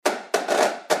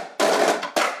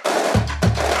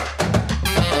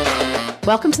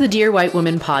Welcome to the Dear White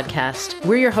Woman podcast.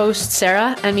 We're your hosts,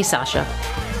 Sarah and me, Sasha.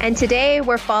 And today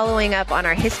we're following up on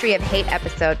our History of Hate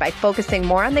episode by focusing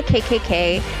more on the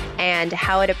KKK and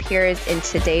how it appears in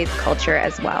today's culture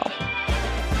as well.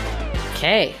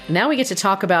 Okay, now we get to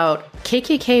talk about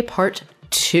KKK Part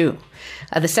 2.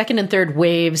 The second and third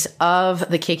waves of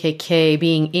the KKK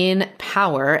being in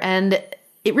power. And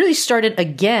it really started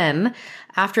again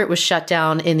after it was shut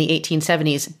down in the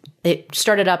 1870s. It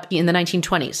started up in the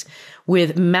 1920s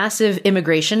with massive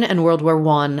immigration and World War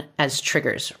I as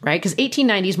triggers, right? Because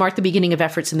 1890s marked the beginning of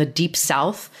efforts in the Deep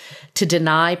South to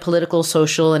deny political,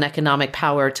 social, and economic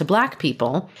power to Black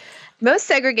people. Most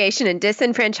segregation and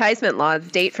disenfranchisement laws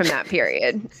date from that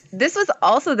period. This was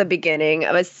also the beginning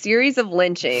of a series of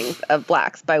lynchings of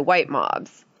Blacks by white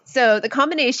mobs. So the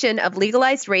combination of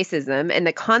legalized racism and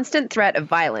the constant threat of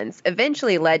violence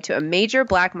eventually led to a major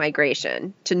Black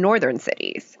migration to northern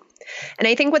cities. And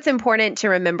I think what's important to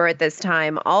remember at this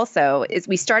time also is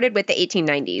we started with the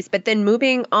 1890s, but then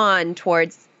moving on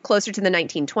towards closer to the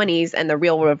 1920s and the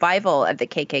real revival of the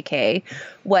KKK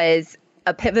was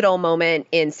a pivotal moment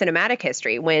in cinematic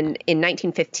history when in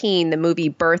 1915, the movie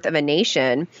Birth of a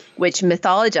Nation, which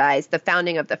mythologized the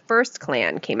founding of the first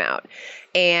Klan, came out.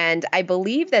 And I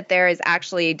believe that there is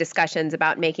actually discussions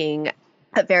about making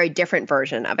a very different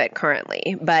version of it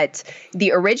currently. But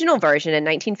the original version in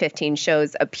 1915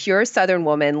 shows a pure Southern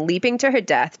woman leaping to her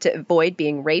death to avoid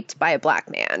being raped by a Black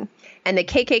man. And the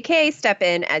KKK step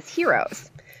in as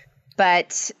heroes.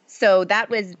 But so that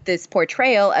was this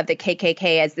portrayal of the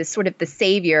KKK as this sort of the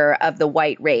savior of the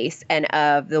white race and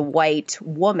of the white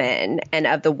woman and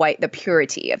of the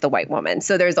purity of the white woman.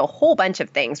 So there's a whole bunch of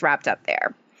things wrapped up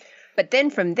there. But then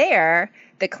from there,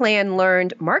 the Klan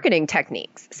learned marketing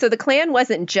techniques. So the Klan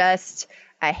wasn't just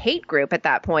a hate group at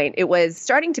that point. It was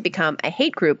starting to become a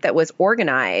hate group that was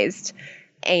organized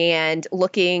and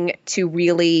looking to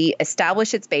really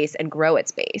establish its base and grow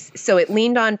its base. So it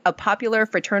leaned on a popular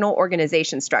fraternal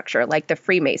organization structure like the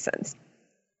Freemasons.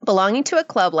 Belonging to a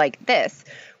club like this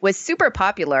was super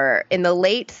popular in the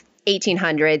late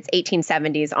 1800s,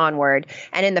 1870s onward,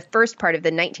 and in the first part of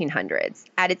the 1900s.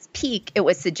 At its peak, it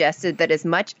was suggested that as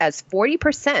much as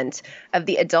 40% of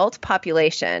the adult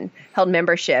population held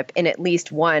membership in at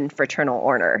least one fraternal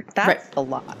order. That's a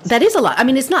lot. That is a lot. I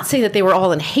mean, it's not saying that they were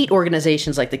all in hate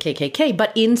organizations like the KKK,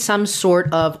 but in some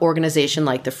sort of organization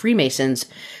like the Freemasons,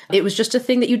 it was just a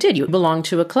thing that you did. You belonged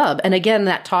to a club. And again,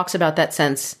 that talks about that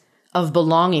sense of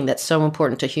belonging that's so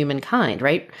important to humankind,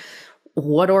 right?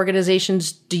 What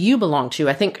organizations do you belong to?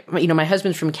 I think, my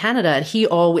husband's from Canada and he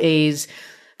always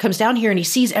comes down here and he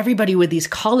sees everybody with these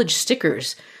college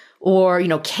stickers or,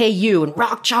 KU and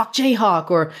Rock Chalk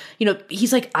Jayhawk or,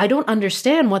 he's like, I don't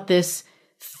understand what this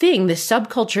thing, this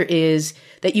subculture is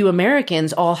that you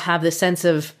Americans all have this sense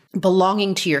of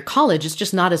belonging to your college. It's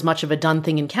just not as much of a done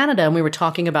thing in Canada. And we were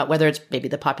talking about whether it's maybe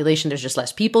the population, there's just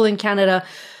less people in Canada.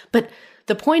 But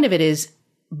the point of it is,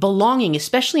 belonging,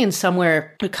 especially in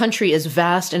somewhere, a country as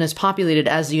vast and as populated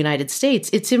as the United States,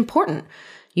 it's important,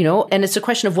 and it's a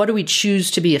question of what do we choose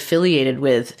to be affiliated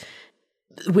with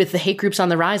the hate groups on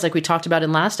the rise, like we talked about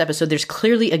in last episode. There's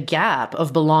clearly a gap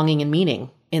of belonging and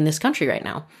meaning in this country right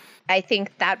now. I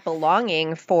think that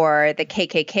belonging for the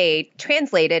KKK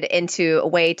translated into a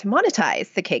way to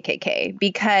monetize the KKK,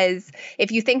 because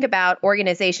if you think about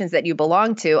organizations that you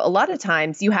belong to, a lot of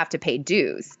times you have to pay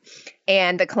dues.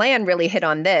 And the Klan really hit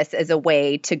on this as a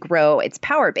way to grow its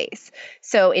power base.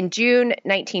 So in June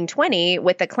 1920,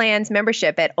 with the Klan's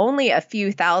membership at only a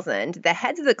few thousand, the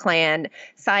heads of the Klan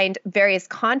signed various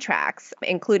contracts,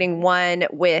 including one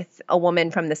with a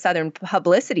woman from the Southern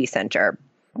Publicity Center,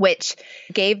 which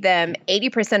gave them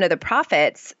 80% of the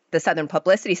profits, the Southern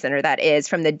Publicity Center, that is,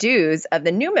 from the dues of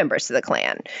the new members to the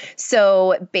Klan.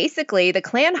 So basically, the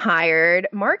Klan hired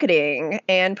marketing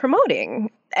and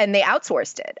promoting, and they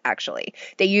outsourced it, actually.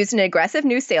 They used an aggressive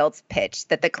new sales pitch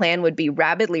that the Klan would be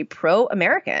rabidly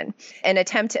pro-American, an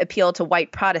attempt to appeal to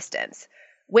white Protestants,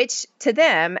 which to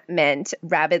them meant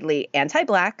rabidly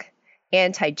anti-Black,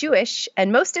 anti-Jewish,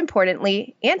 and most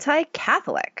importantly,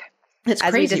 anti-Catholic. That's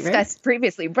crazy, as we discussed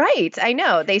previously. Right. I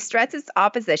know. They stress its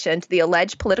opposition to the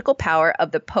alleged political power of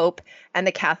the Pope and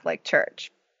the Catholic Church.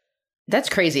 That's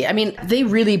crazy. I mean, they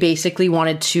really basically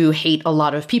wanted to hate a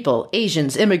lot of people: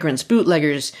 Asians, immigrants,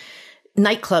 bootleggers,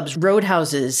 nightclubs,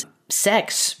 roadhouses,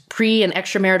 sex, pre- and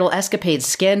extramarital escapades,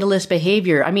 scandalous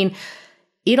behavior. I mean,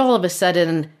 it all of a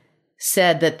sudden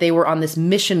said that they were on this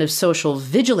mission of social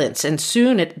vigilance. And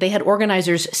soon they had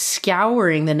organizers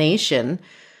scouring the nation,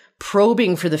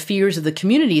 probing for the fears of the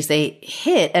communities they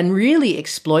hit and really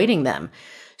exploiting them.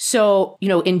 So,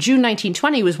 in June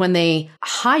 1920 was when they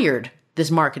hired this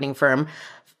marketing firm.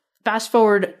 Fast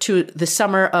forward to the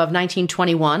summer of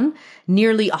 1921,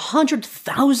 nearly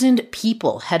 100,000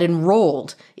 people had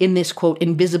enrolled in this, quote,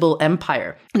 invisible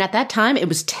empire. And at that time, it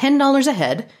was $10 a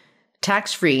head,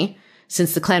 tax-free,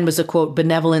 since the Klan was a, quote,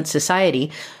 benevolent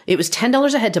society. It was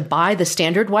 $10 a head to buy the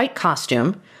standard white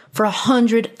costume for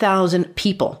 100,000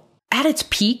 people. At its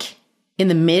peak, in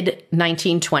the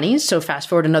mid-1920s, so fast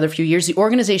forward another few years, the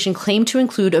organization claimed to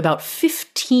include about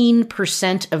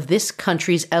 15% of this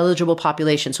country's eligible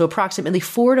population, so approximately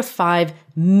 4 to 5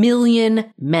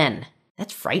 million men.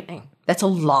 That's frightening. That's a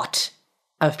lot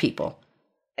of people.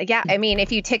 Yeah, I mean,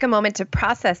 if you take a moment to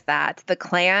process that, the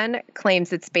Klan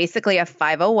claims it's basically a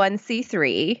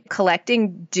 501c3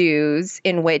 collecting dues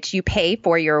in which you pay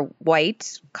for your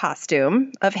white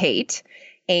costume of hate.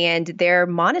 And they're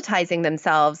monetizing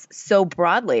themselves so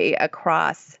broadly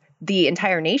across the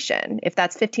entire nation, if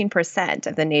that's 15%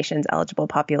 of the nation's eligible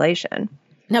population.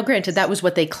 Now, granted, that was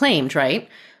what they claimed, right?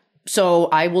 So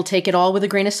I will take it all with a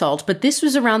grain of salt. But this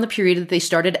was around the period that they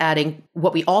started adding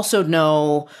what we also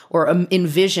know or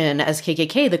envision as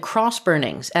KKK, the cross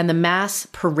burnings and the mass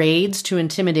parades to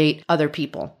intimidate other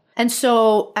people. And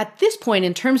so at this point,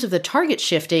 in terms of the target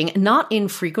shifting, not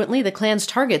infrequently, the Klan's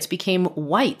targets became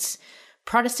whites.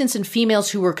 Protestants and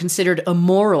females who were considered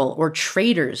immoral or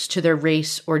traitors to their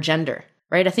race or gender,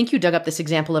 right? I think you dug up this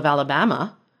example of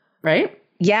Alabama, right?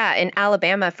 Yeah, in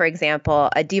Alabama, for example,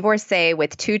 a divorcee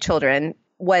with 2 children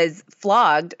was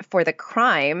flogged for the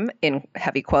crime, in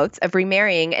heavy quotes, of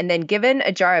remarrying and then given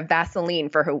a jar of Vaseline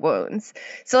for her wounds.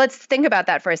 So let's think about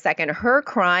that for a second. Her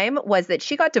crime was that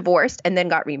she got divorced and then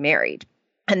got remarried.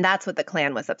 And that's what the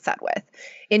Klan was upset with.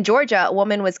 In Georgia, a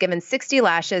woman was given 60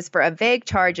 lashes for a vague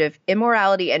charge of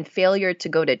immorality and failure to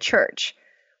go to church.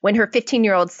 When her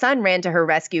 15-year-old son ran to her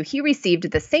rescue, he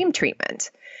received the same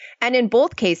treatment. And in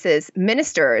both cases,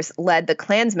 ministers led the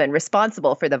Klansmen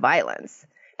responsible for the violence.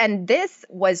 And this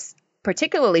was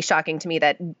particularly shocking to me,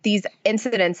 that these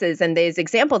incidences and these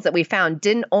examples that we found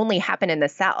didn't only happen in the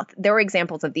South. There were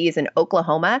examples of these in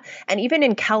Oklahoma and even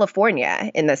in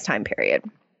California in this time period.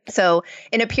 So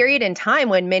in a period in time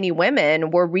when many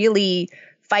women were really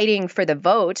fighting for the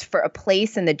vote, for a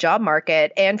place in the job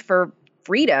market, and for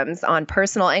freedoms on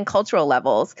personal and cultural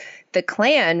levels, the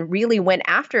Klan really went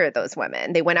after those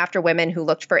women. They went after women who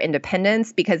looked for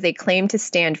independence because they claimed to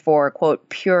stand for, quote,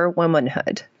 pure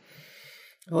womanhood.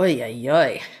 Oy, oy,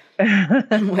 oy.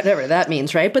 Whatever that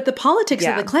means, right? But the politics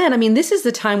of the Klan, I mean, this is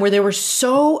the time where there were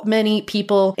so many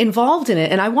people involved in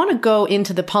it. And I want to go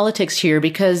into the politics here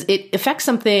because it affects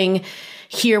something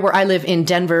here where I live in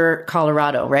Denver,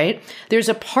 Colorado, right? There's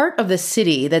a part of the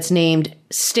city that's named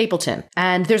Stapleton.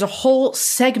 And there's a whole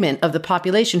segment of the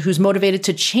population who's motivated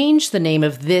to change the name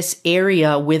of this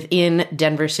area within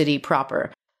Denver City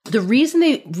proper. The reason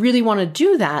they really want to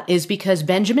do that is because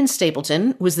Benjamin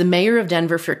Stapleton was the mayor of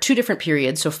Denver for 2 different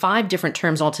periods, so 5 different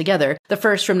terms altogether. The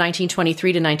first from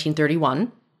 1923 to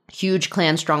 1931, huge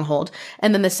Klan stronghold,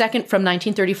 and then the second from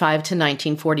 1935 to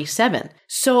 1947.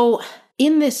 So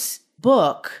in this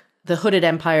book, The Hooded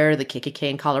Empire, the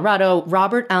KKK in Colorado,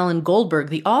 Robert Allen Goldberg,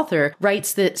 the author,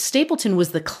 writes that Stapleton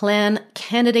was the Klan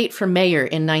candidate for mayor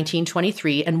in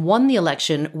 1923 and won the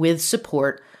election with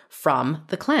support from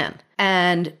the Klan.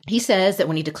 And he says that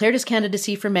when he declared his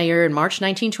candidacy for mayor in March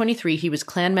 1923, he was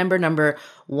Klan member number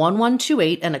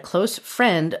 1128 and a close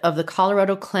friend of the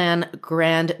Colorado Klan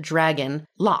Grand Dragon,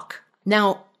 Locke.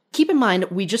 Now, keep in mind,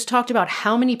 we just talked about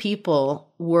how many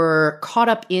people were caught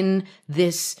up in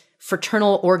this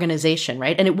fraternal organization,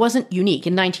 right? And it wasn't unique.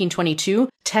 In 1922,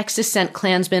 Texas sent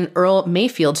Klansman Earl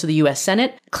Mayfield to the U.S.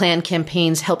 Senate. Klan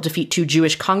campaigns helped defeat 2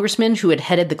 Jewish congressmen who had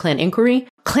headed the Klan inquiry.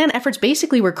 Klan efforts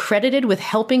basically were credited with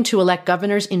helping to elect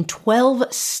governors in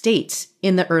 12 states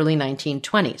in the early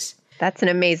 1920s. That's an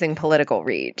amazing political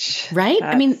reach. Right?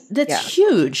 That's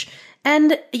huge.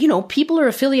 And, you know, people are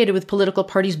affiliated with political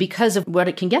parties because of what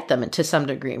it can get them to some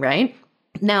degree, right?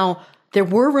 Now, there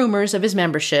were rumors of his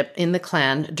membership in the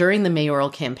Klan during the mayoral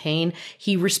campaign.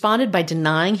 He responded by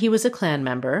denying he was a Klan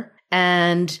member,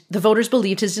 and the voters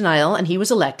believed his denial, and he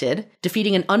was elected,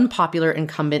 defeating an unpopular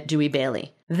incumbent, Dewey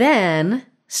Bailey. Then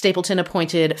Stapleton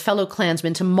appointed fellow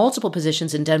Klansmen to multiple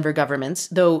positions in Denver governments,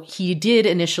 though he did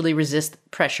initially resist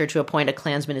pressure to appoint a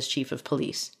Klansman as chief of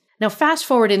police. Now, fast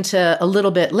forward into a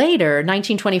little bit later,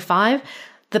 1925,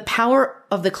 the power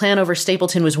of the Klan over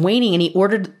Stapleton was waning, and he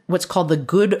ordered what's called the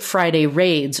Good Friday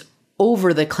raids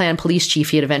over the Klan police chief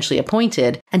he had eventually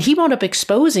appointed. And he wound up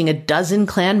exposing a dozen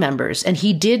Klan members, and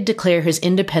he did declare his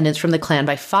independence from the Klan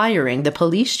by firing the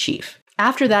police chief.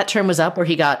 After that term was up, where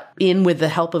he got in with the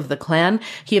help of the Klan,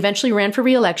 he eventually ran for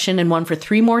re-election and won for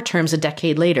 3 more terms a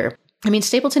decade later. I mean,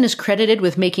 Stapleton is credited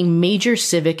with making major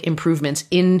civic improvements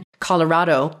in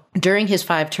Colorado, during his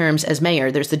 5 terms as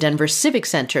mayor, there's the Denver Civic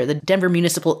Center, the Denver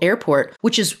Municipal Airport,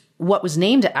 which is what was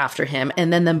named after him.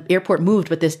 And then the airport moved,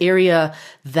 but this area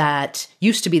that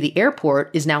used to be the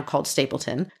airport is now called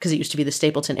Stapleton because it used to be the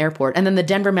Stapleton Airport. And then the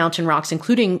Denver Mountain Rocks,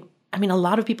 including, a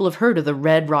lot of people have heard of the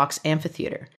Red Rocks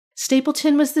Amphitheater.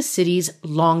 Stapleton was the city's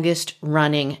longest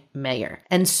running mayor.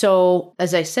 And so,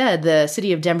 as I said, the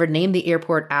city of Denver named the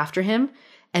airport after him.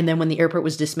 And then when the airport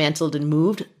was dismantled and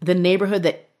moved, the neighborhood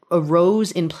that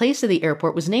arose in place of the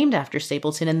airport was named after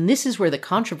Stapleton. And this is where the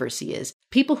controversy is.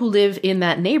 People who live in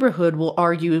that neighborhood will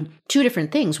argue 2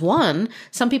 different things. One,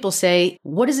 some people say,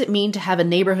 what does it mean to have a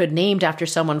neighborhood named after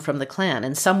someone from the Klan?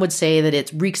 And some would say that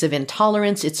it reeks of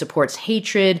intolerance. It supports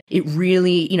hatred. It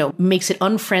really, makes it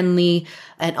unfriendly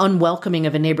and unwelcoming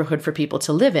of a neighborhood for people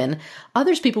to live in.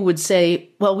 Others people would say,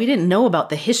 well, we didn't know about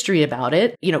the history about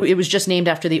it. It was just named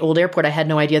after the old airport. I had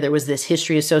no idea there was this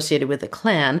history associated with the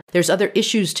Klan. There's other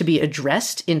issues to be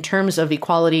addressed in terms of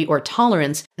equality or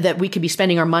tolerance that we could be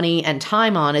spending our money and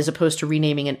time on as opposed to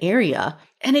renaming an area.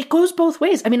 And it goes both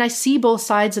ways. I see both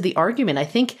sides of the argument. I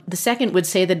think the second would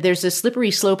say that there's a slippery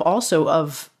slope also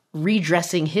of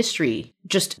redressing history,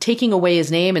 just taking away his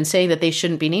name and saying that they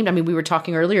shouldn't be named. We were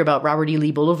talking earlier about Robert E.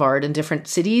 Lee Boulevard in different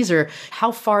cities, or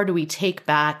how far do we take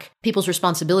back people's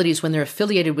responsibilities when they're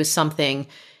affiliated with something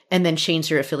and then change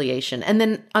their affiliation? And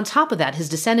then on top of that, his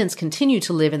descendants continue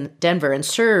to live in Denver and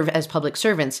serve as public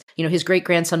servants. His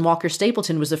great-grandson, Walker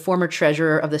Stapleton, was the former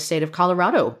treasurer of the state of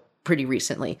Colorado pretty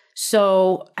recently.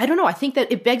 So I don't know. I think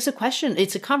that it begs a question.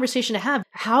 It's a conversation to have.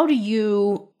 How do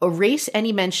you erase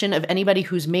any mention of anybody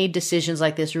who's made decisions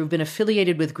like this or who've been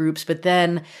affiliated with groups, but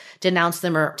then denounce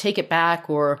them or take it back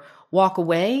or walk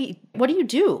away? What do you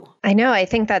do? I know. I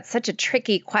think that's such a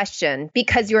tricky question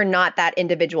because you're not that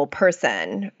individual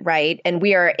person, right? And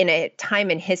we are in a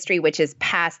time in history which is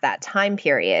past that time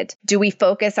period. Do we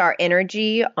focus our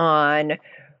energy on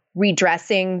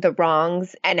redressing the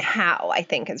wrongs, and how, I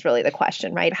think, is really the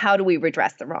question, right? How do we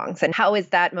redress the wrongs, and how is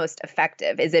that most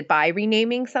effective? Is it by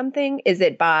renaming something? Is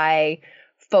it by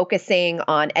focusing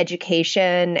on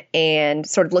education and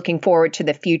sort of looking forward to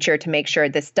the future to make sure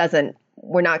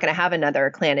we're not going to have another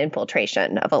Klan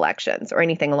infiltration of elections or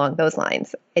anything along those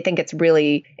lines? I think it's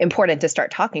really important to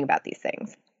start talking about these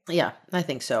things. Yeah, I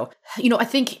think so. I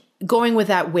think going with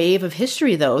that wave of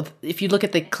history, though, if you look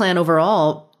at the Klan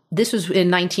overall, this was in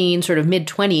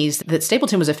mid-20s that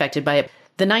Stapleton was affected by it.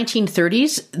 The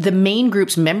 1930s, the main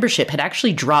group's membership had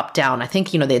actually dropped down. I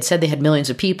think, they had said they had millions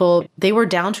of people. They were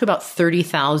down to about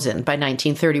 30,000 by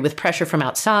 1930 with pressure from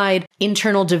outside,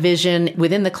 internal division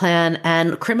within the Klan,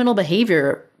 and criminal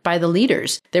behavior by the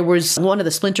leaders. There was one of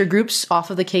the splinter groups off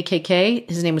of the KKK.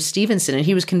 His name was Stevenson, and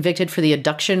he was convicted for the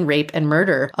abduction, rape, and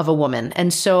murder of a woman.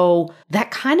 And so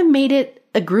that kind of made it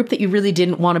a group that you really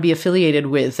didn't want to be affiliated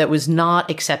with, that was not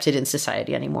accepted in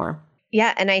society anymore.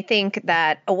 Yeah, and I think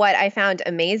that what I found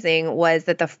amazing was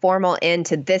that the formal end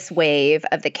to this wave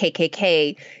of the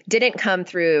KKK didn't come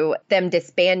through them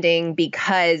disbanding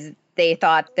because they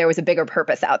thought there was a bigger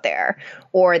purpose out there,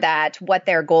 or that what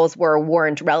their goals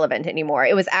weren't relevant anymore.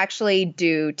 It was actually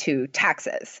due to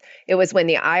taxes. It was when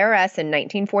the IRS in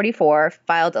 1944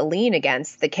 filed a lien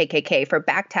against the KKK for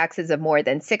back taxes of more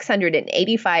than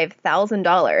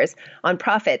 $685,000 on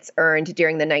profits earned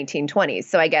during the 1920s.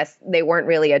 So I guess they weren't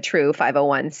really a true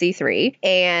 501c3.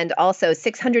 And also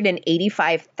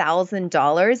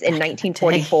 $685,000 in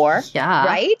 1944. Yeah.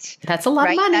 Right? That's a lot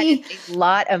of money. That is a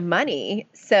lot of money.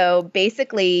 So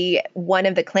basically, one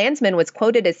of the Klansmen was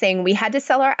quoted as saying, "We had to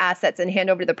sell our assets and hand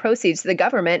over the proceeds to the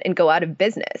government and go out of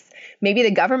business. Maybe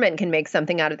the government can make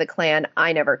something out of the Klan.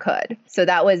 I never could." So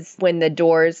that was when the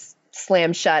doors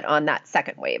slammed shut on that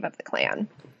second wave of the Klan.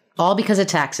 All because of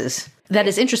taxes. That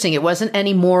is interesting. It wasn't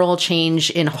any moral change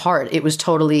in heart. It was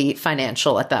totally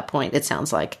financial at that point, it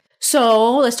sounds like.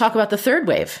 So let's talk about the third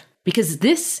wave, because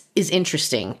this is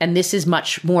interesting and this is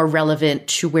much more relevant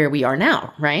to where we are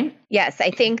now, right? Yes,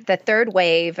 I think the third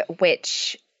wave,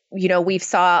 which, we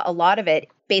saw a lot of it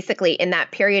basically in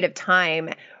that period of time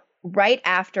right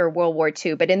after World War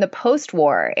II, but in the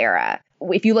post-war era.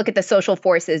 If you look at the social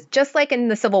forces, just like in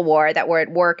the Civil War that were at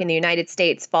work in the United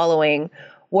States following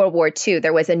World War II,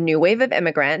 there was a new wave of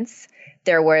immigrants.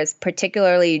 There was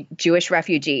particularly Jewish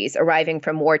refugees arriving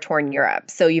from war-torn Europe.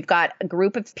 So you've got a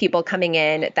group of people coming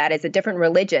in that is a different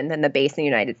religion than the base in the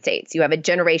United States. You have a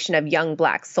generation of young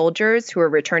Black soldiers who are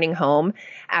returning home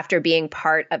after being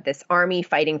part of this army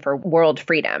fighting for world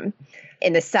freedom.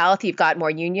 In the South, you've got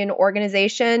more union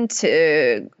organization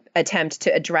to attempt to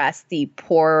address the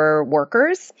poor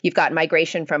workers. You've got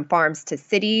migration from farms to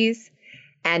cities.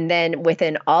 And then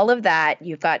within all of that,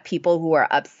 you've got people who are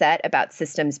upset about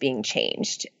systems being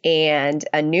changed. And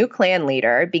a new Klan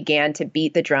leader began to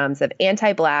beat the drums of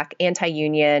anti-Black,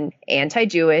 anti-union,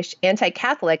 anti-Jewish,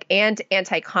 anti-Catholic, and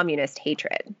anti-communist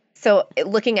hatred. So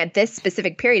looking at this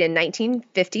specific period in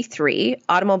 1953,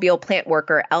 automobile plant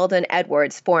worker Eldon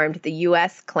Edwards formed the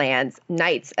U.S. Klan's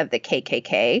Knights of the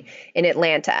KKK in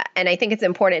Atlanta. And I think it's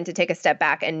important to take a step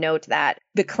back and note that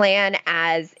the Klan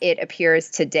as it appears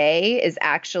today is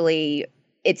actually,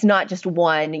 it's not just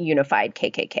one unified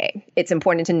KKK. It's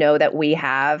important to know that we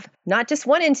have not just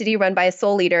one entity run by a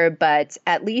sole leader, but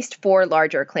at least 4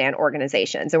 larger Klan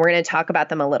organizations. And we're going to talk about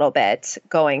them a little bit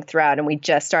going throughout. And we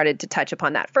just started to touch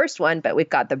upon that first one, but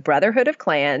we've got the Brotherhood of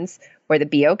Klans, or the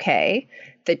BOK,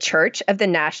 the Church of the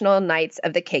National Knights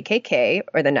of the KKK,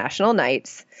 or the National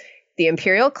Knights, the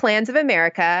Imperial Klans of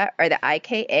America, or the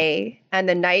IKA, and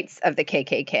the Knights of the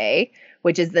KKK,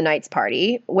 which is the Knights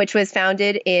Party, which was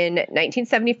founded in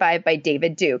 1975 by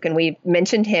David Duke. And we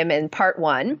mentioned him in part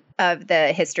 1 of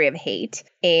the History of Hate.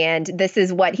 And this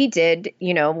is what he did,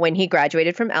 when he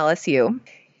graduated from LSU.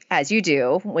 As you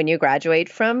do, when you graduate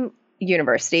from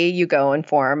university, you go and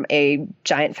form a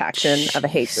giant faction of a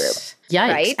hate group.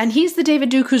 Yikes. Right? And he's the David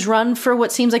Duke who's run for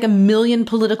what seems like 1 million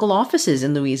political offices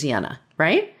in Louisiana,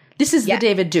 right? This is the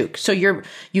David Duke. So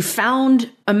you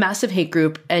found a massive hate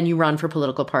group and you run for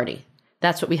political party.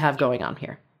 That's what we have going on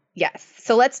here. Yes.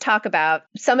 So let's talk about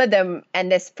some of them.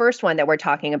 And this first one that we're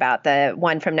talking about, the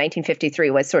one from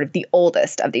 1953, was sort of the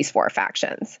oldest of these 4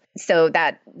 factions. So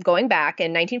that going back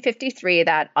in 1953,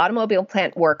 that automobile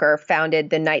plant worker founded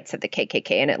the Knights of the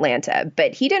KKK in Atlanta.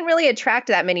 But he didn't really attract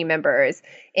that many members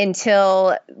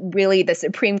until really the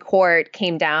Supreme Court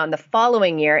came down the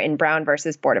following year in Brown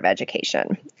versus Board of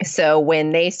Education. So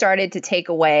when they started to take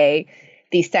away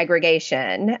the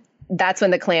segregation, that's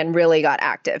when the Klan really got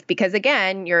active, because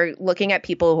again, you're looking at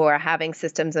people who are having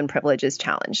systems and privileges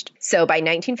challenged. So by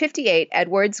 1958,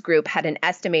 Edwards' group had an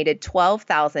estimated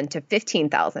 12,000 to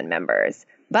 15,000 members.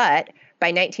 But by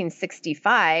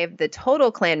 1965, the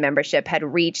total Klan membership had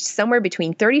reached somewhere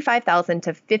between 35,000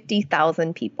 to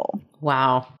 50,000 people.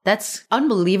 Wow. That's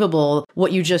unbelievable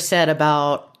what you just said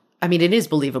about, I mean, it is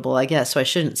believable, I guess, so I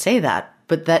shouldn't say that.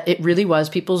 But that it really was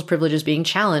people's privileges being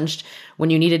challenged. When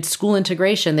you needed school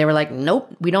integration, they were like,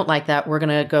 nope, we don't like that. We're going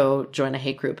to go join a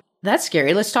hate group. That's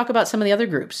scary. Let's talk about some of the other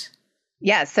groups.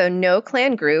 Yeah, so no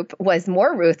Klan group was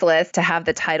more ruthless. To have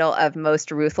the title of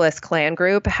most ruthless Klan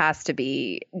group has to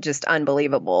be just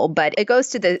unbelievable. But it goes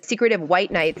to the Secretive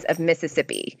White Knights of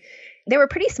Mississippi. They were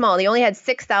pretty small. They only had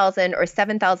 6,000 or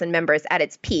 7,000 members at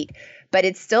its peak, but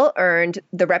it still earned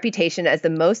the reputation as the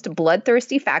most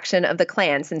bloodthirsty faction of the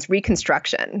Klan since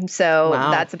Reconstruction. So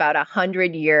That's about a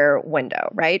 100-year window,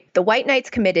 right? The White Knights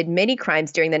committed many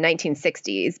crimes during the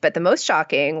 1960s, but the most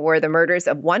shocking were the murders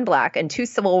of 1 Black and 2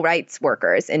 civil rights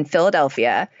workers in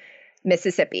Philadelphia,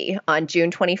 Mississippi on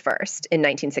June 21st in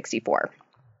 1964.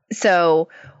 So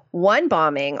one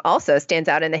bombing also stands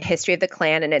out in the history of the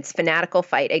Klan and its fanatical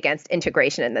fight against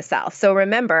integration in the South. So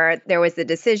remember, there was the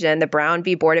decision, the Brown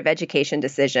v. Board of Education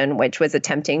decision, which was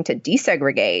attempting to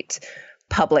desegregate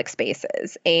public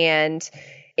spaces. And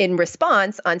in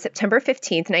response, on September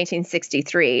 15th,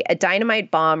 1963, a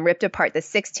dynamite bomb ripped apart the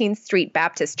 16th Street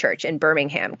Baptist Church in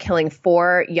Birmingham, killing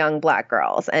 4 young Black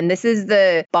girls. And this is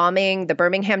the bombing, the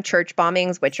Birmingham church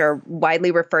bombings, which are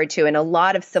widely referred to in a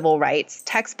lot of civil rights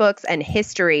textbooks and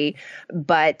history.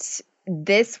 But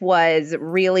this was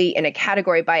really in a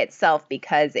category by itself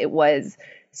because it was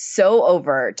so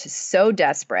overt, so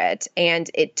desperate,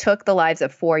 and it took the lives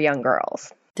of 4 young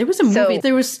girls. There was a movie,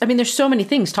 there's so many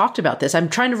things talked about this. I'm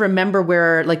trying to remember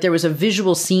where, there was a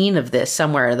visual scene of this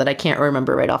somewhere that I can't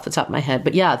remember right off the top of my head.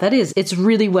 But yeah, it's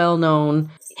really well-known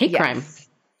hate crime.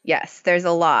 Yes, there's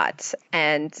a lot.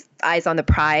 And Eyes on the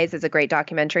Prize is a great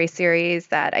documentary series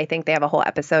that I think they have a whole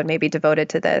episode maybe devoted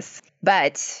to this.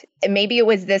 But maybe it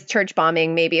was this church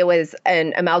bombing, maybe it was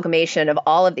an amalgamation of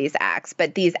all of these acts.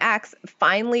 But these acts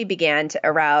finally began to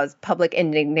arouse public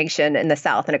indignation in the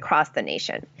South and across the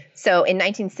nation. So in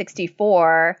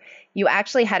 1964, you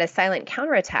actually had a silent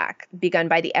counterattack begun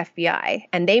by the FBI,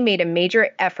 and they made a major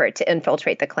effort to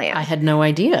infiltrate the Klan. I had no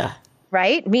idea.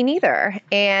 Right? Me neither.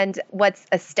 And what's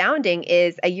astounding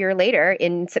is a year later,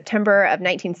 in September of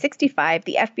 1965,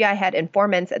 the FBI had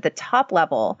informants at the top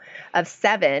level of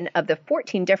 7 of the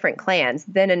 14 different Klans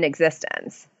then in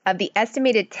existence. Of the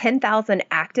estimated 10,000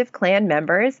 active Klan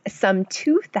members, some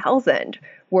 2,000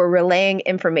 were relaying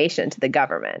information to the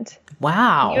government.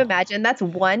 Wow. Can you imagine? That's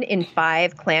 1 in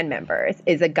 5 Klan members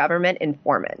is a government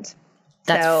informant.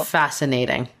 That's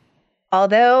fascinating.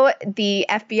 Although the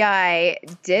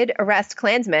FBI did arrest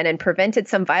Klansmen and prevented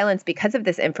some violence because of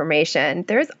this information,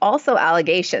 there's also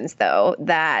allegations, though,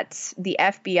 that the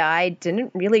FBI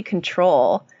didn't really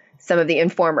control some of the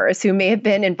informers who may have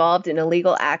been involved in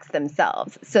illegal acts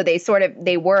themselves. So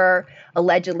they were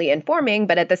allegedly informing,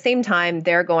 but at the same time,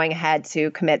 they're going ahead to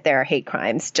commit their hate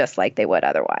crimes just like they would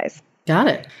otherwise. Got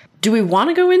it. Do we want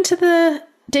to go into the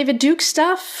David Duke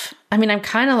stuff? I mean, I'm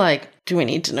kind of like, do we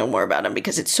need to know more about him?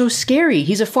 Because it's so scary.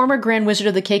 He's a former Grand Wizard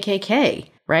of the KKK,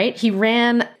 right? He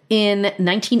ran in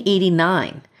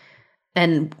 1989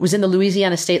 and was in the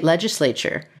Louisiana State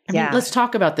Legislature. I mean, let's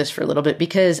talk about this for a little bit,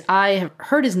 because I have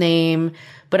heard his name,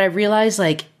 but I realized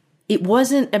like it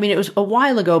wasn't, I mean, it was a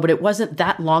while ago, but it wasn't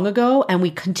that long ago. And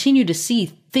we continue to see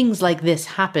things like this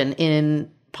happen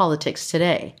in politics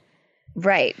today.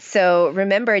 Right. So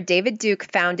remember, David Duke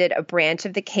founded a branch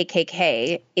of the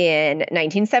KKK in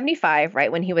 1975,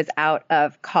 right when he was out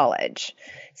of college.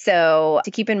 So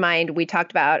to keep in mind, we talked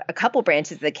about a couple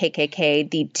branches of the KKK.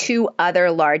 The two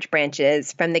other large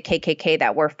branches from the KKK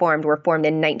that were formed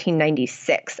in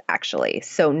 1996, actually.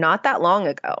 So not that long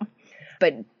ago.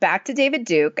 But back to David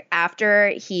Duke, after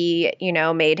he,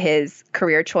 made his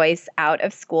career choice out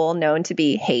of school known to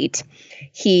be hate,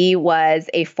 he was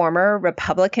a former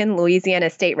Republican Louisiana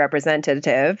state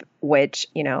representative, which,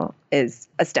 is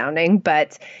astounding.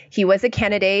 But he was a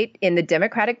candidate in the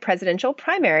Democratic presidential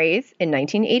primaries in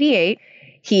 1988.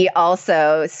 He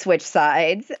also switched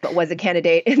sides, but was a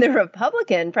candidate in the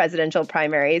Republican presidential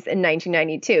primaries in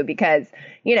 1992 because,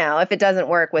 if it doesn't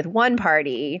work with one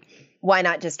party, why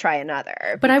not just try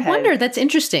another? But I wonder, that's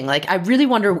interesting. Like, I really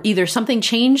wonder either something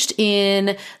changed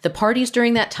in the parties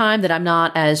during that time that I'm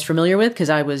not as familiar with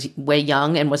because I was way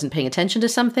young and wasn't paying attention to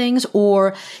some things,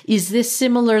 or is this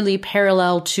similarly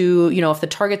parallel to, if the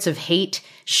targets of hate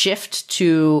shift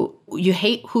to you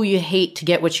hate who you hate to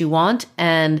get what you want,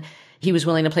 and he was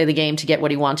willing to play the game to get what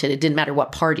he wanted. It didn't matter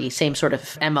what party, same sort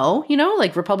of MO,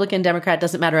 like Republican, Democrat,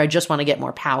 doesn't matter. I just want to get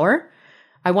more power.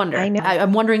 I wonder.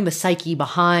 I'm wondering the psyche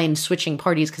behind switching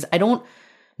parties, because I don't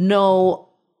know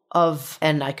of,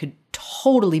 and I could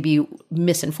totally be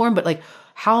misinformed, but like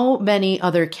how many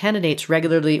other candidates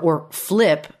regularly or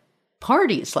flip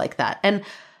parties like that? And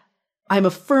I'm a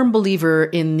firm believer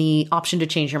in the option to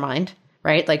change your mind,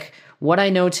 right? Like what I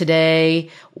know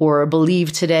today or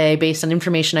believe today based on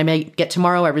information I may get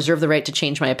tomorrow, I reserve the right to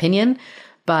change my opinion.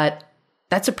 But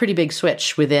that's a pretty big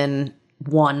switch within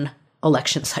one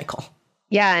election cycle.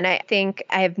 Yeah, and I think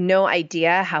I have no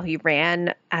idea how he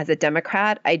ran as a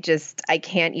Democrat. I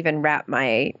can't even wrap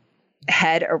my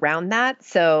head around that.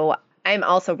 So I'm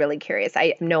also really curious. I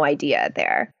have no idea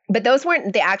there. But those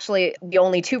weren't the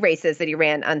only two races that he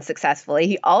ran unsuccessfully.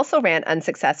 He also ran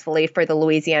unsuccessfully for the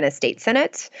Louisiana State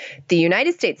Senate, the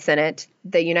United States Senate,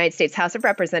 the United States House of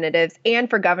Representatives, and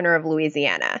for governor of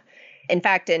Louisiana. In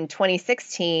fact, in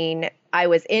 2016, I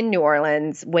was in New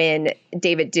Orleans when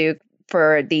David Duke,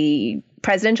 for the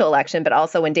presidential election, but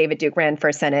also when David Duke ran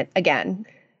for Senate again.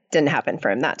 Didn't happen for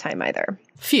him that time either.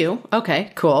 Phew.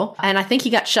 Okay, cool. And I think he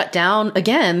got shut down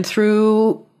again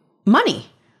through money,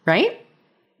 right?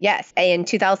 Yes. In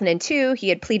 2002, he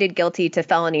had pleaded guilty to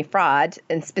felony fraud,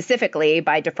 and specifically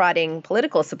by defrauding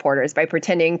political supporters by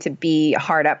pretending to be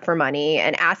hard up for money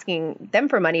and asking them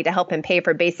for money to help him pay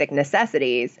for basic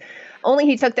necessities. Only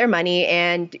he took their money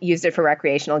and used it for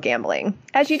recreational gambling,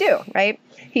 as you do, right?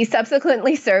 He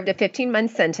subsequently served a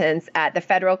 15-month sentence at the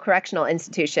Federal Correctional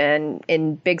Institution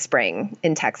in Big Spring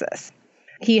in Texas.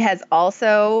 He has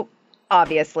also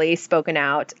obviously spoken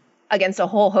out against a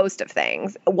whole host of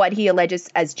things, what he alleges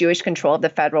as Jewish control of the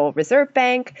Federal Reserve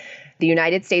Bank, the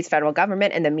United States federal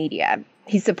government, and the media.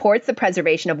 He supports the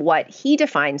preservation of what he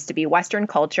defines to be Western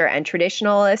culture and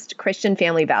traditionalist Christian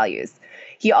family values.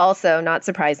 He also, not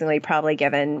surprisingly, probably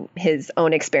given his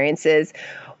own experiences,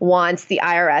 wants the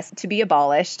IRS to be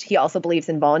abolished. He also believes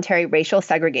in voluntary racial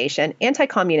segregation,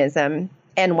 anti-communism,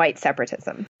 and white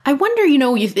separatism. I wonder,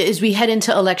 as we head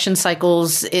into election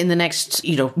cycles in the next,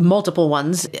 multiple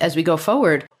ones as we go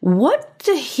forward, what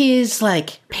do his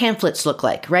pamphlets look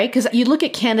like, right? Because you look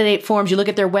at candidate forms, you look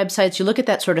at their websites, you look at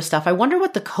that sort of stuff. I wonder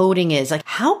what the coding is. Like,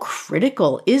 how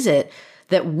critical is it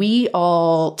that we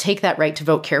all take that right to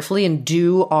vote carefully and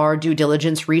do our due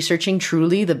diligence researching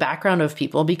truly the background of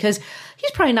people? Because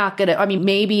he's probably not going to,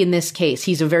 maybe in this case,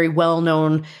 he's a very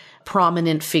well-known,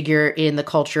 prominent figure in the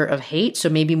culture of hate. So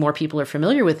maybe more people are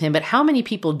familiar with him, but how many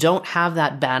people don't have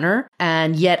that banner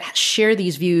and yet share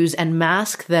these views and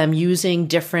mask them using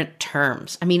different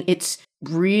terms? It's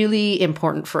really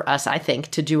important for us, I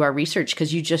think, to do our research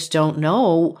because you just don't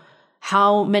know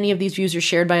how many of these views are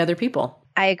shared by other people.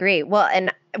 I agree. Well,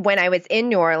 and when I was in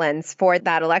New Orleans for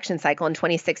that election cycle in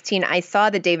 2016, I saw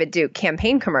the David Duke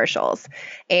campaign commercials.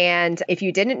 And if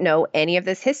you didn't know any of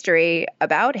this history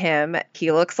about him,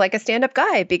 he looks like a stand-up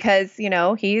guy because,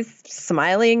 he's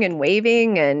smiling and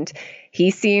waving and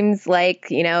he seems like,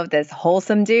 this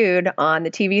wholesome dude on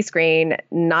the TV screen,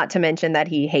 not to mention that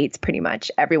he hates pretty much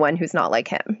everyone who's not like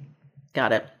him.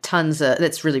 Got it.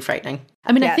 That's really frightening.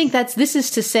 I mean, yes. I think this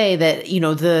is to say that,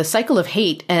 the cycle of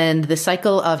hate and the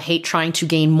cycle of hate trying to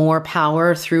gain more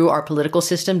power through our political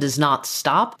system does not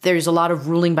stop. There's a lot of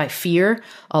ruling by fear,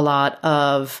 a lot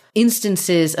of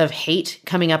instances of hate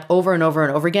coming up over and over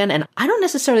and over again. And I don't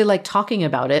necessarily like talking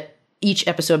about it each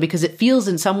episode because it feels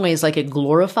in some ways like it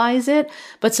glorifies it.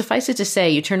 But suffice it to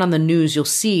say, you turn on the news, you'll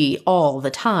see all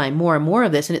the time more and more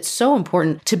of this. And it's so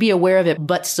important to be aware of it,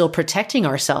 but still protecting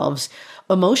ourselves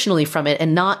emotionally from it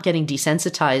and not getting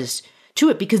desensitized to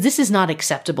it, because this is not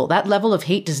acceptable. That level of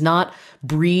hate does not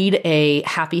breed a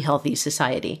happy, healthy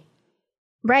society.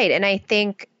 Right. And I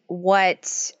think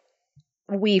what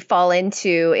we fall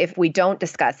into if we don't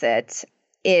discuss it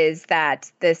is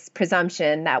that this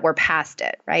presumption that we're past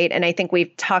it, right? And I think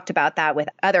we've talked about that with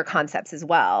other concepts as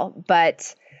well.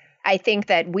 But I think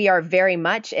that we are very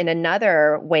much in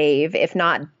another wave, if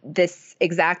not this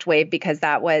exact wave, because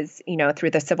that was,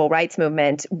 through the civil rights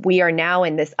movement. We are now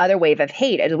in this other wave of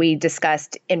hate, as we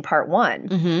discussed in part one.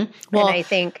 Mm-hmm. Well, and I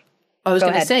think I was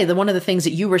going to say that one of the things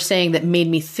that you were saying that made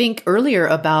me think earlier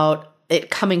about it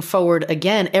coming forward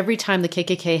again, every time the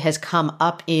KKK has come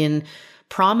up in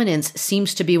prominence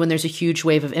seems to be when there's a huge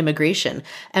wave of immigration.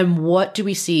 And what do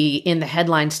we see in the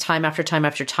headlines time after time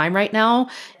after time right now?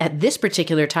 At this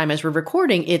particular time, as we're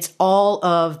recording, it's all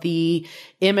of the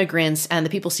immigrants and the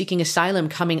people seeking asylum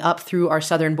coming up through our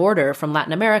southern border from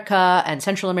Latin America and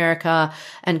Central America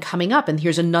and coming up. And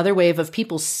here's another wave of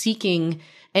people seeking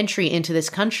entry into this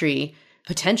country,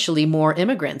 potentially more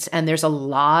immigrants. And there's a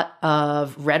lot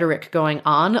of rhetoric going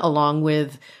on along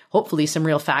with hopefully some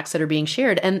real facts that are being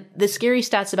shared. And the scary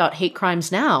stats about hate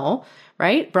crimes now,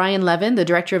 right? Brian Levin, the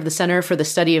director of the Center for the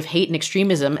Study of Hate and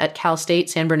Extremism at Cal State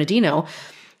San Bernardino,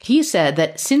 he said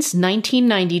that since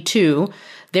 1992,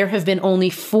 there have been only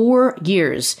 4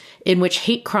 years in which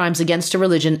hate crimes against a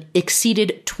religion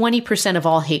exceeded 20% of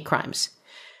all hate crimes.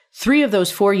 3 of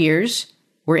those 4 years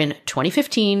were in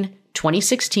 2015,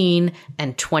 2016,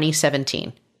 and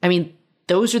 2017. I mean,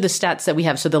 those are the stats that we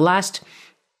have. So the last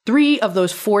 3 of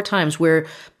those 4 times where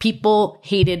people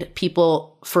hated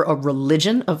people for a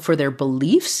religion, for their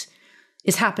beliefs,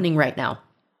 is happening right now.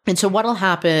 And so what'll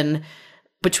happen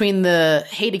between the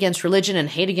hate against religion and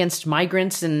hate against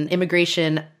migrants and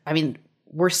immigration? I mean,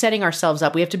 we're setting ourselves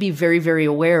up. We have to be very, very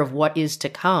aware of what is to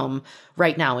come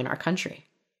right now in our country.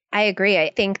 I agree.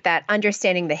 I think that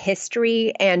understanding the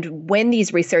history and when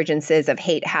these resurgences of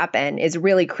hate happen is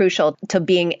really crucial to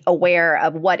being aware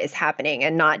of what is happening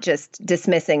and not just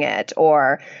dismissing it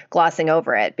or glossing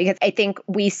over it. Because I think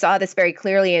we saw this very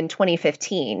clearly in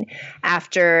 2015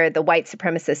 after the white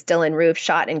supremacist Dylann Roof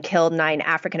shot and killed 9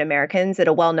 African Americans at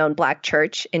a well-known Black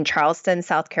church in Charleston,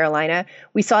 South Carolina.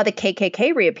 We saw the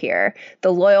KKK reappear.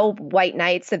 The loyal white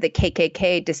knights of the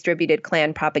KKK distributed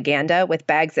Klan propaganda with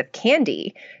bags of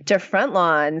candy to front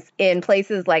lawns in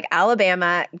places like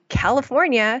Alabama,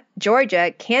 California,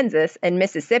 Georgia, Kansas, and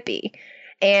Mississippi.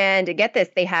 And get this,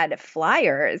 they had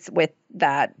flyers with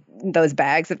those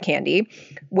bags of candy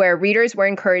where readers were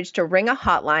encouraged to ring a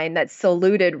hotline that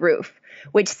saluted Roof,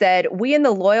 which said, "We in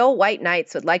the loyal white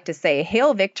knights would like to say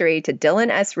hail victory to Dylann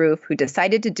S. Roof, who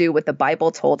decided to do what the Bible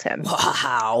told him."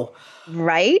 Wow.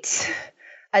 Right?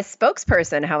 A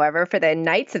spokesperson, however, for the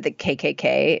Knights of the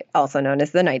KKK, also known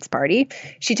as the Knights Party,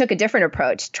 she took a different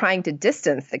approach, trying to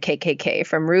distance the KKK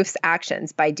from Roof's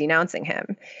actions by denouncing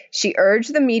him. She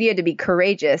urged the media to be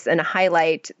courageous and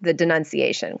highlight the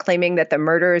denunciation, claiming that the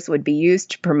murders would be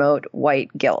used to promote white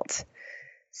guilt.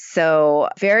 So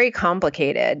very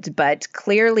complicated, but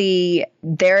clearly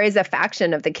there is a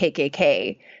faction of the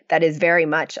KKK that is very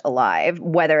much alive,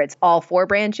 whether it's all 4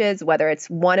 branches, whether it's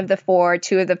one of the 4,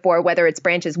 2 of the 4, whether it's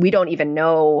branches we don't even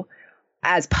know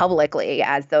as publicly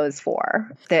as those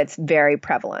 4. That's very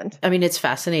prevalent. I mean, it's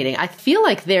fascinating. I feel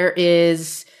like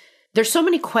there's so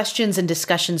many questions and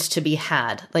discussions to be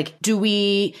had. Like, do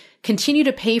we continue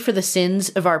to pay for the sins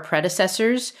of our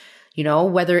predecessors?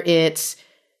 Whether it's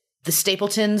the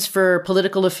Stapletons for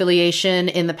political affiliation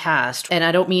in the past. And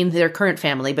I don't mean their current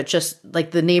family, but just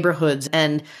like the neighborhoods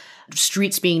and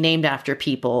streets being named after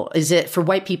people. Is it for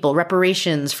white people,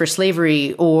 reparations for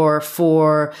slavery or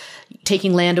for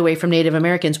taking land away from Native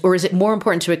Americans? Or is it more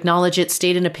important to acknowledge it,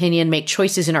 state an opinion, make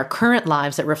choices in our current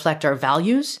lives that reflect our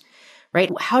values, right?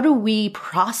 How do we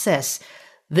process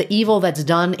the evil that's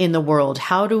done in the world?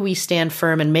 How do we stand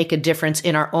firm and make a difference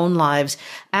in our own lives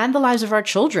and the lives of our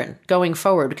children going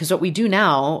forward? Because what we do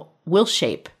now will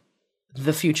shape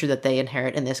the future that they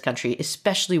inherit in this country,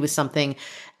 especially with something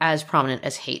as prominent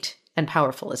as hate and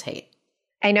powerful as hate.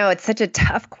 I know it's such a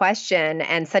tough question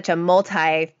and such a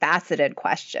multifaceted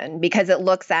question because it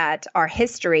looks at our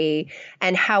history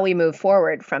and how we move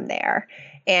forward from there.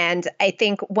 And I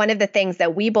think one of the things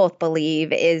that we both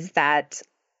believe is that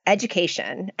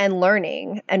education and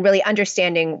learning and really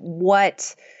understanding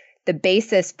what the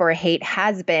basis for hate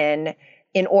has been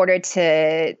in order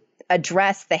to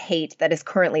address the hate that is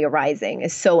currently arising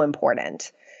is so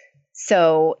important.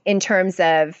 So in terms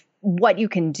of what you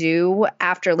can do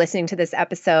after listening to this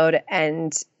episode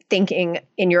and thinking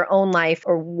in your own life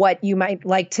or what you might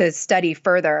like to study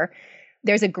further,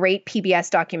 there's a great PBS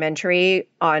documentary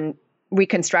on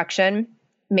Reconstruction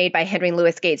made by Henry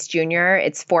Louis Gates Jr.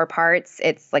 It's 4 parts.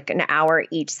 It's like an hour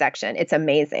each section. It's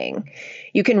amazing.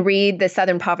 You can read the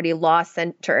Southern Poverty Law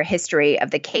Center history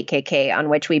of the KKK, on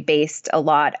which we based a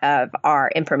lot of our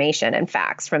information and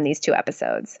facts from these 2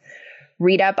 episodes.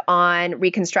 Read up on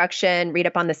Reconstruction, read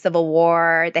up on the Civil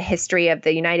War, the history of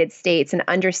the United States, and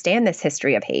understand this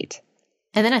history of hate.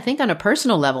 And then I think on a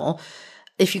personal level,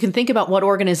 if you can think about what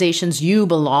organizations you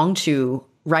belong to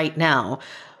right now,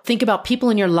 think about people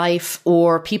in your life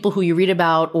or people who you read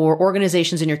about or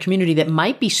organizations in your community that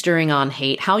might be stirring on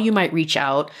hate, how you might reach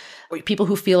out, or people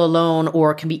who feel alone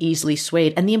or can be easily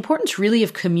swayed, and the importance really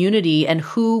of community and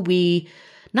who we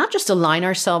not just align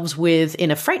ourselves with in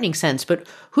a frightening sense, but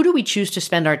who do we choose to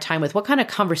spend our time with? What kind of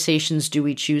conversations do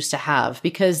we choose to have?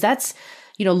 Because that's,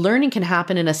 learning can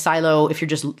happen in a silo if you're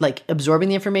just like absorbing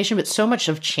the information, but so much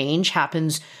of change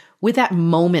happens with that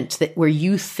moment where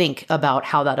you think about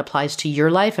how that applies to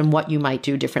your life and what you might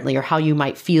do differently or how you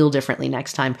might feel differently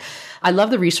next time. I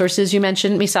love the resources you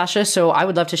mentioned, Misasha. So I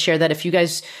would love to share that. If you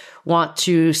guys want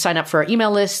to sign up for our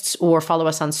email lists or follow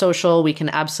us on social, we can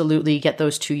absolutely get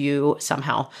those to you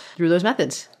somehow through those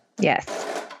methods. Yes.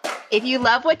 If you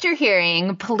love what you're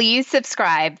hearing, please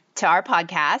subscribe to our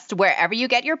podcast wherever you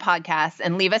get your podcasts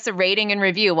and leave us a rating and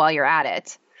review while you're at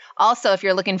it. Also, if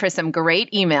you're looking for some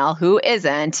great email, who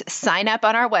isn't, sign up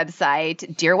on our website,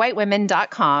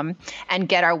 dearwhitewomen.com, and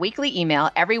get our weekly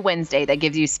email every Wednesday that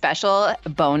gives you special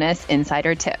bonus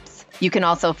insider tips. You can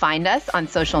also find us on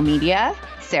social media.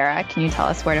 Sarah, can you tell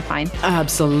us where to find?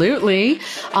 Absolutely.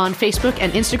 On Facebook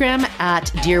and Instagram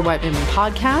at Dear White Women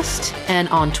Podcast and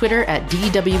on Twitter at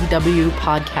DWW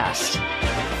Podcast.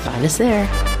 Find us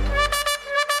there.